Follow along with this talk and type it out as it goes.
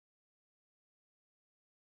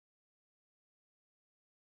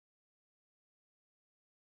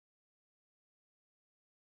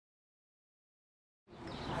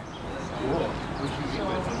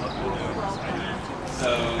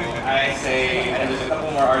and there's a couple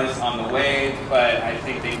more artists on the way, but I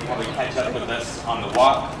think they can probably catch up with us on the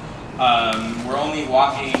walk. We're only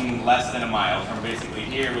walking less than a mile from basically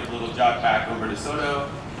here with a little jog back over to Soto.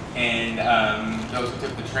 And those who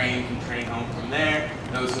took the train can train home from there.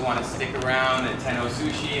 Those who want to stick around at Tenno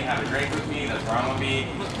Sushi and have a drink with me, that's where I'm going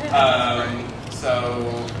to be.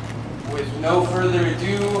 So with no further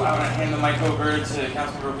ado, I want to hand the mic over to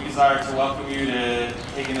Councilmember Huizar to welcome you to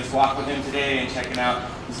taking this walk with him today and checking out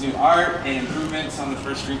his new art and improvements on the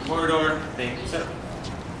First Street corridor. Thank you, sir.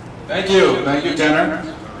 Thank you, Tanner.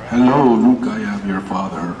 Hello, Luke, I am your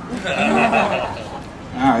father.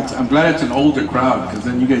 I'm glad it's an older crowd, because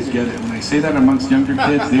then you guys get it. When I say that amongst younger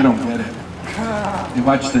kids, they don't get it. They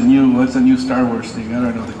watch what's the new Star Wars thing? I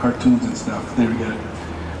don't know, the cartoons and stuff. They get it.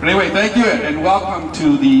 But anyway, thank you, and welcome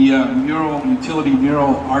to the Utility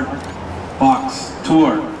Mural Art Box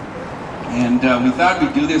Tour. And we thought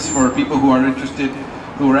we'd do this for people who are interested,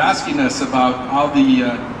 who were asking us about all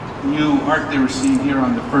the new art they were seeing here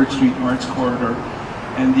on the First Street Arts Corridor.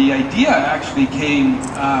 And the idea actually came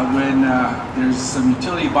when there's some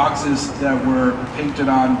utility boxes that were painted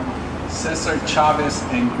on Cesar Chavez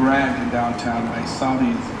and Grant in downtown. I saw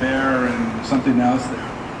these there and something else there.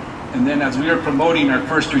 And then as we were promoting our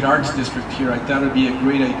First Street Arts District here, I thought it would be a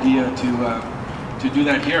great idea to do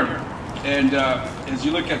that here. And as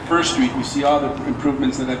you look at First Street, you see all the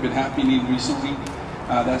improvements that have been happening recently.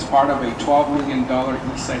 That's part of a $12 million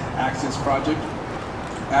East Side Access project.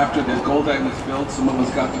 After the Gold Line was built, some of us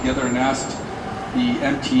got together and asked the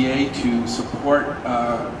MTA to support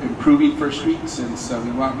improving First Street, since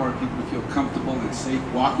we want more people to feel comfortable and safe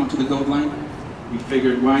walking to the Gold Line. We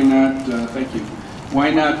figured, why not? Thank you. Why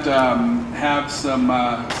not have some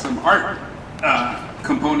art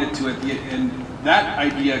component to it? And that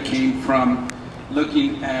idea came from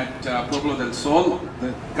looking at Pueblo del Sol,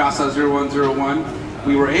 the Casa 0101.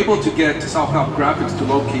 We were able to get Self-Help Graphics to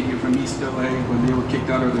locate here from East LA when they were kicked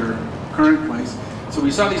out of their current place. So we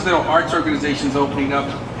saw these little arts organizations opening up,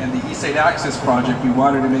 and the East Side Access Project, we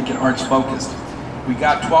wanted to make it arts focused. We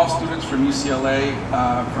got 12 students from UCLA,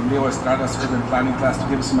 from Leo Estrada's urban planning class, to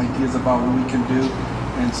give us some ideas about what we can do.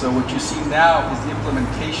 And so what you see now is the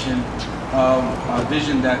implementation of a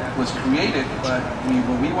vision that was created, but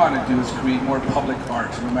what we want to do is create more public art,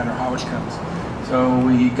 no matter how it comes. So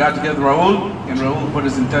we got together Raul, and Raul put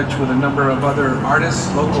us in touch with a number of other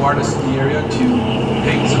artists, local artists in the area, to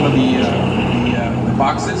paint some of the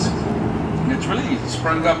boxes. And it's really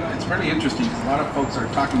sprung up. It's really interesting, because a lot of folks are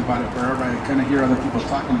talking about it wherever I kind of hear other people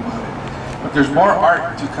talking about it. But there's more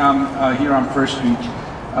art to come here on First Street,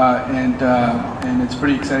 and it's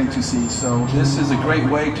pretty exciting to see. So this is a great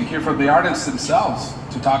way to hear from the artists themselves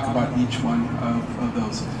to talk about each one of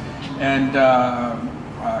those. And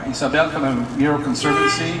Isabel from the Mural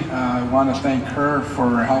Conservancy, I want to thank her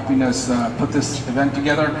for helping us put this event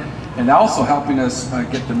together, and also helping us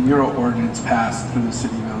get the mural ordinance passed through the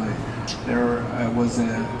city of LA. There was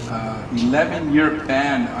a 11-year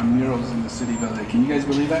ban on murals in the city of LA. Can you guys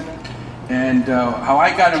believe that? And how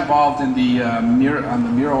I got involved in the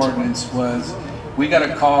mural ordinance was, we got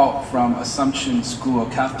a call from Assumption School, a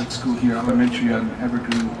Catholic school here, elementary on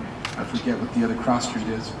Evergreen. I forget what the other cross street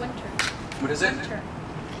is. Winter. What is it?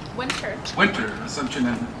 Winter, Assumption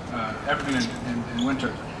and Evergreen and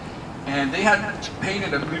Winter. And they had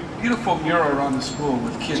painted a beautiful mural around the school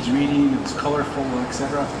with kids reading. It was colorful,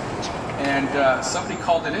 etc. And somebody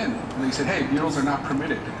called it in, and they said, "Hey, murals are not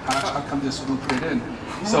permitted. How come this school put it in?"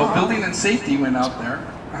 So Building and Safety went out there,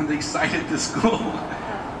 and they cited the school.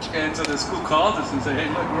 And so the school called us and said, "Hey,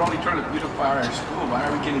 look, we're only trying to beautify our school. Why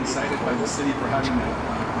are we getting cited by the city for having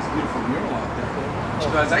this beautiful mural out there?"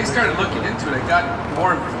 So as I started looking into it, I got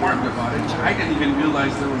more informed about it. I didn't even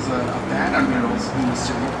realize there was a ban on murals in the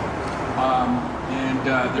city.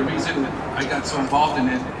 The reason I got so involved in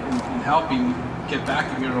it, in helping get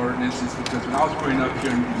back the mural ordinance, is because when I was growing up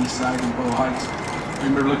here in the East Side in Boyle Heights, I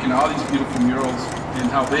remember looking at all these beautiful murals and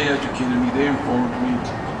how they educated me, they informed me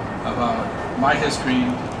about my history,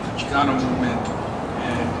 the Chicano movement,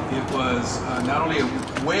 and it was not only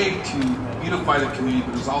a way to beautify the community,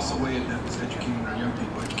 but it was also a way that was educating our young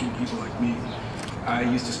people, educating people like me. I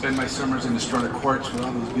used to spend my summers in Estrada Courts with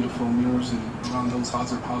all those beautiful murals and around those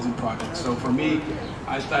housing projects. So for me,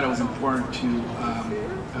 I thought it was important to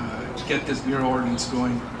get this mural ordinance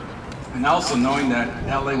going. And also knowing that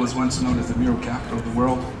LA was once known as the mural capital of the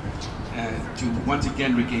world, and to once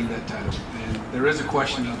again regain that title. And there is a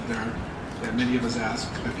question out there that many of us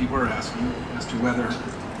ask, that people are asking, as to whether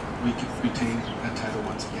we can retain that title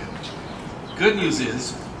once again. Good news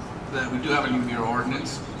is that we do have a new mural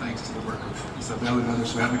ordinance, thanks to the work of Isabel and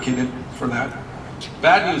others who advocated for that.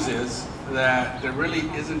 Bad news is that there really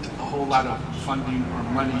isn't a whole lot of funding or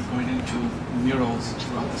money going into murals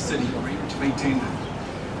throughout the city to maintain them.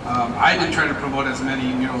 I did try to promote as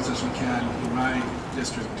many murals as we can in my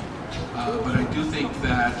district, but I do think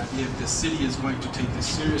that if the city is going to take this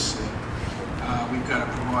seriously, we've got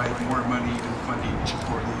to provide more money and funding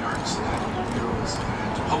for the arts and murals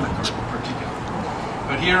and public art in particular.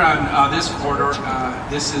 But here on this corridor,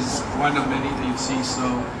 this is one of many that you see, so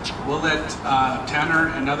we'll let Tanner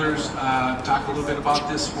and others talk a little bit about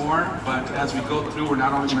this more, but as we go through, we're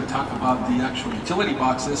not only going to talk about the actual utility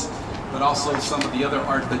boxes, but also some of the other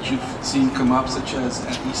art that you've seen come up, such as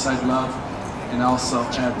at Eastside Love and also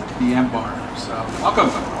at the M Bar. So, welcome.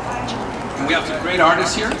 And we have some great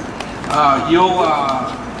artists here. You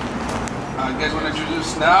guys want to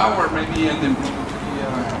introduce now, or maybe in the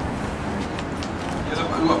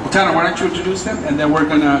Tanner, why don't you introduce them, and then they're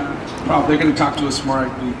gonna talk to us more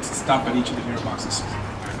as we stop at each of the mural boxes.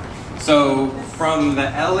 So from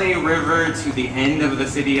the LA River to the end of the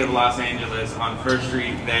city of Los Angeles on First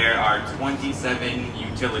Street, there are 27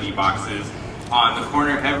 utility boxes. On the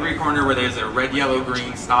corner, every corner where there's a red, yellow,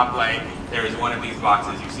 green stoplight, there is one of these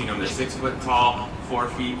boxes. You've seen them, they're 6 foot tall, 4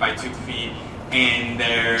 feet by 2 feet, and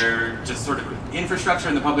they're just sort of infrastructure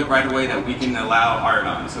in the public right of way that we can allow art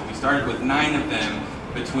on. So we started with 9 of them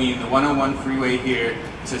between the 101 freeway here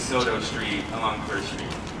to Soto Street along First Street.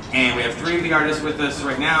 And we have 3 of the artists with us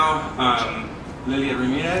right now, Lilia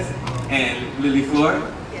Ramirez, and Lily Flor,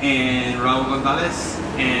 and Raul Gonzalez,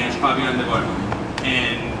 and Fabian de Boyle.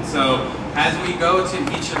 And so, as we go to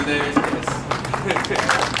each of theirs,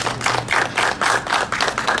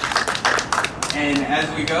 and as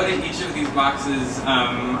we go to each of these boxes,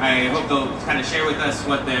 I hope they'll kind of share with us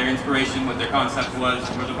what their inspiration, what their concept was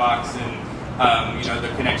for the box, and you know, the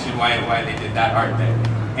connection, why they did that art there.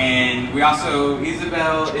 And we also,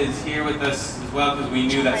 Isabel is here with us as well, because we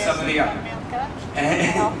knew that some of the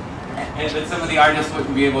and that some of the artists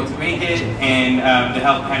wouldn't be able to make it, and to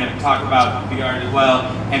help kind of talk about the art as well,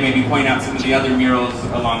 and maybe point out some of the other murals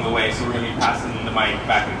along the way. So we're going to be passing the mic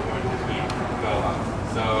back and forth as we go along.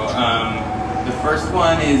 So the first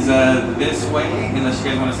one is this way. Unless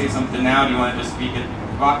you guys want to say something now, do you want to just speak at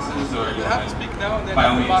boxes, or you have to speak now and then by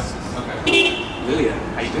all means? Boxes. Okay. Lilia,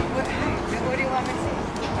 how you doing? What do you want me to say?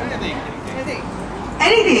 Anything.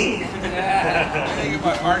 Anything. Anything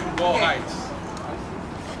about art in Boyle Heights.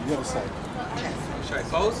 You gotta say. Should I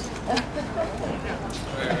pose?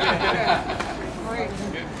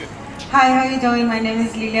 Hi, how are you doing? My name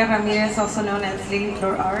is Lilia Ramirez, also known as Lily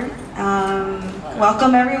Flor Art.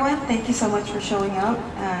 Welcome everyone. Thank you so much for showing up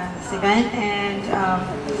at this event. And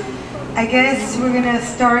I guess we're gonna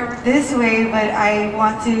start this way, but I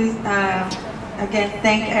want to again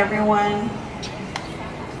thank everyone.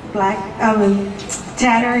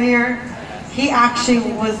 Tanner here. He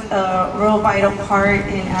actually was a real vital part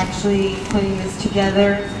in actually putting this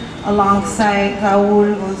together alongside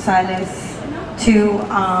Raul Gonzalez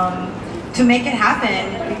to make it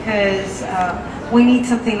happen, because we need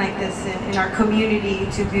something like this in our community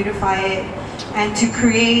to beautify it and to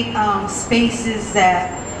create spaces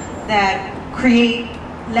that create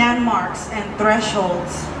landmarks and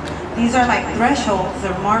thresholds. These are like thresholds,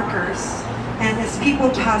 they're markers, and as people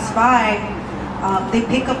pass by, they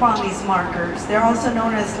pick up on these markers. They're also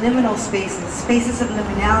known as liminal spaces, spaces of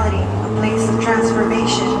liminality, a place of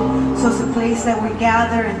transformation. So it's a place that we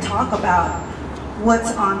gather and talk about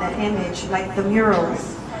what's on that image, like the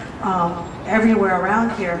murals everywhere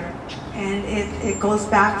around here. And it goes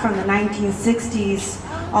back from the 1960s,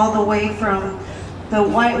 all the way from the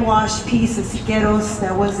whitewashed piece of Siqueiros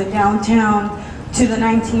that was in downtown to the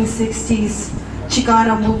 1960s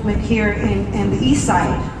Chicano movement here in the East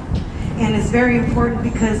Side. And it's very important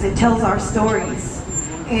because it tells our stories.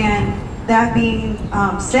 And that being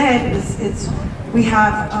said, we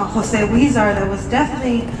have Jose Huizar that was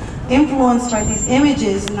definitely influenced by these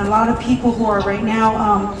images, and a lot of people who are right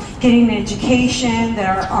now getting an education,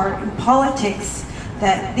 that are in politics,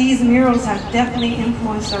 that these murals have definitely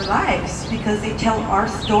influenced their lives because they tell our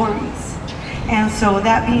stories. And so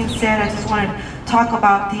that being said, I just want to talk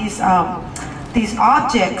about these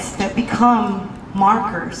objects that become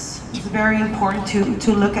markers. It's very important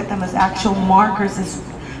to look at them as actual markers, as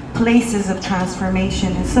places of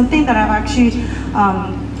transformation. It's something that I've actually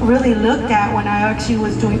really looked at when I actually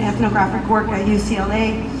was doing ethnographic work at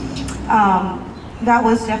UCLA. That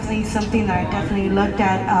was definitely something that I definitely looked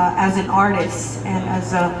at as an artist and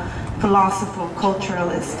as a philosopher,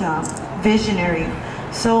 culturalist, visionary.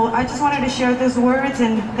 So I just wanted to share those words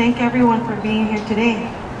and thank everyone for being here today.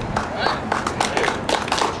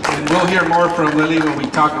 And we'll hear more from Lily when we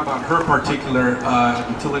talk about her particular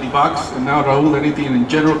utility box. And now, Raul, anything in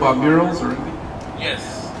general about murals or anything?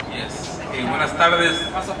 Yes, yes. Hey, buenas tardes.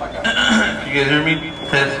 You guys hear me?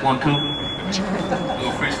 Test, 1, 2.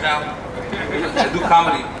 Little freestyle. I do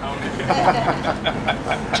comedy.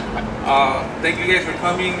 Thank you guys for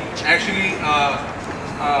coming. Actually,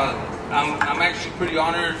 I'm actually pretty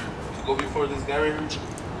honored to go before this guy right here.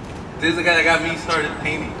 This is the guy that got me started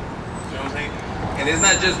painting. You know what I'm saying? And it's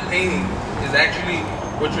not just painting. It's actually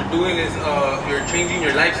what you're doing is you're changing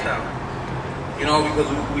your lifestyle. You know, because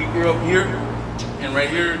we grew up here, and right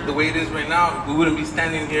here, the way it is right now, we wouldn't be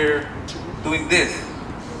standing here doing this.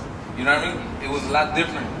 You know what I mean? It was a lot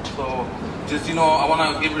different. So, just, you know, I want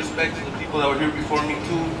to give respect to the people that were here before me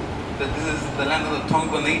too, that this is the land of the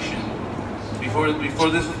Tongva Nation. Before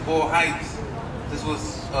this was Boyle Heights, this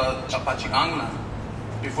was Apache Angna.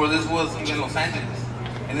 Before this was even Los Angeles.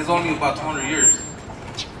 And it's only about 200 years.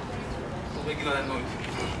 So making all that noise.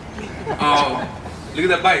 Look at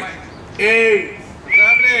that bike. Hey! What's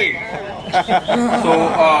happening? So,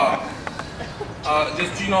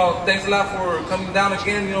 just, you know, thanks a lot for coming down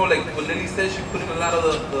again. You know, like what Lily said, she put in a lot of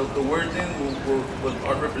the words in what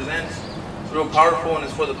art represents. It's real powerful and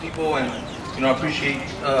it's for the people. And, you know, I appreciate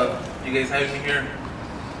you guys having me here.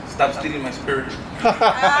 Stop stealing my spirit.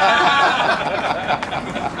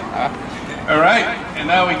 All right, and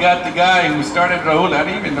now we got the guy who started Raul. I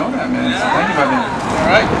didn't even know that, man. So thank you about that.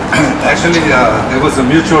 All right. Actually, it was a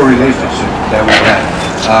mutual relationship that we had.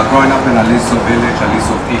 Growing up in Aliso village,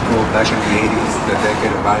 Aliso Pico, back in the 80s, the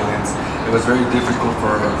decade of violence, it was very difficult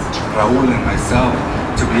for Raul and myself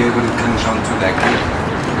to be able to clinch onto that gift,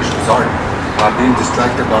 which was art. Being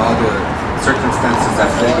distracted by all the circumstances that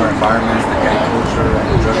plague our environments, the gang culture and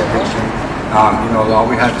the drug addiction, you know, all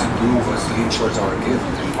we had to do was lean towards our gift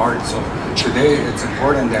and art. So today it's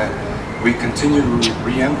important that we continue to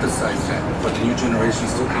re-emphasize that for the new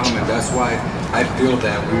generations to come, and that's why I feel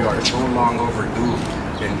that we are so long overdue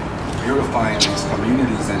in purifying these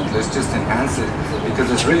communities, and let's just enhance it,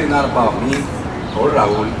 because it's really not about me or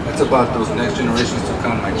Raul, it's about those next generations to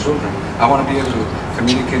come, my children. I want to be able to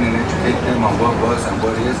communicate and educate them on what was and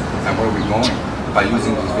what is and where we're going by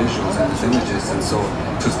using these visuals and these images. And so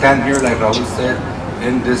to stand here, like Raul said,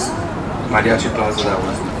 in this mariachi plaza that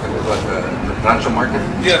was the Rancho Market,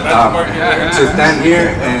 to stand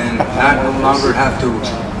here and not no longer have to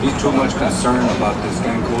be too much concerned about this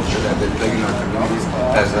gang culture that they're plaguing our communities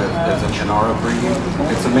as an upbringing.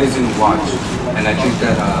 It's amazing to watch, and I think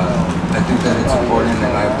that it's important,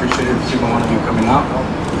 and I appreciate every single one of you coming out,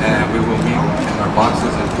 and we will meet in our boxes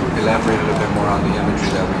and elaborate a little bit more on the imagery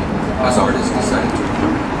that we as artists decided to do.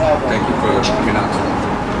 Thank you for coming out today.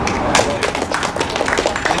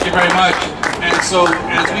 Thank you very much. And so,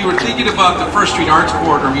 as we were thinking about the First Street Arts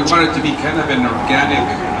Corridor, we wanted to be kind of an organic,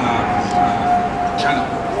 kind of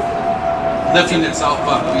lifting itself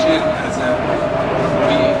up. We did, we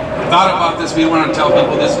thought about this. We didn't want to tell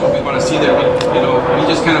people this is what we want to see there. We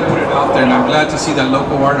just kind of put it out there, and I'm glad to see that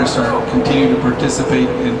local artists are continuing to participate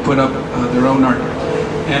and put up their own art.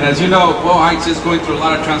 And as you know, Boyle Heights is going through a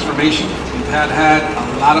lot of transformation. We've had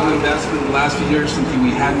a lot of investment in the last few years, something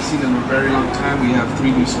we hadn't seen in a very long time. We have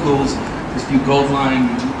 3 new schools, this new Gold Line,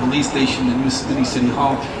 the new police station, the new City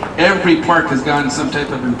Hall. Every park has gotten some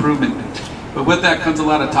type of improvement. But with that comes a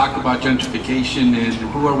lot of talk about gentrification and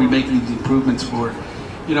who are we making these improvements for.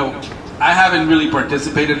 You know, I haven't really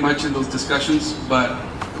participated much in those discussions, but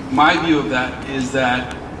my view of that is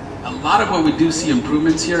that a lot of what we do see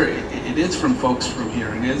improvements here, it is from folks from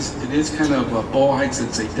here. It is kind of Boyle Heights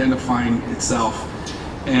that's identifying itself.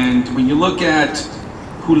 And when you look at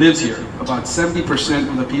who lives here, about 70%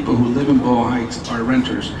 of the people who live in Boyle Heights are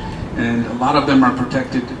renters. And a lot of them are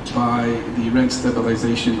protected by the rent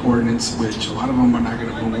stabilization ordinance, which a lot of them are not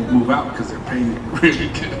going to move out because they're paying really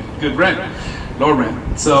good rent, low rent.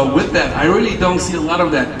 So with that, I really don't see a lot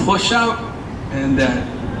of that push out and that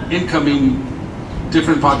incoming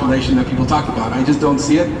different population that people talk about. I just don't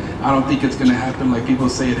see it. I don't think it's going to happen like people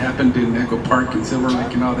say it happened in Echo Park and Silver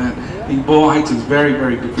Lake and all that. I think Boyle Heights is very,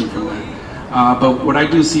 very different from that. But what I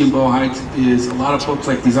do see in Boyle Heights is a lot of folks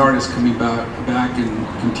like these artists coming back and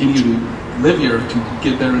continue to live here to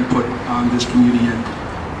give their input on this community and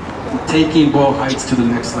taking Boyle Heights to the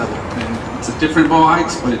next level. And it's a different Boyle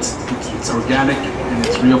Heights, but it's organic and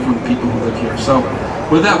it's real from the people who live here. So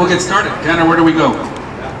with that, we'll get started. Tanner, where do we go?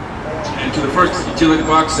 And to the first utility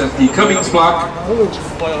box at the Cummings block.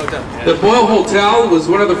 The Boyle Hotel was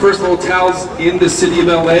one of the first hotels in the city of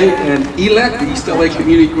LA, and ELEC, the East LA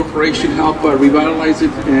Community Corporation, helped revitalize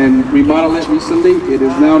it and remodel it recently. It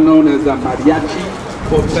is now known as the Mariachi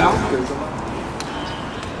Hotel.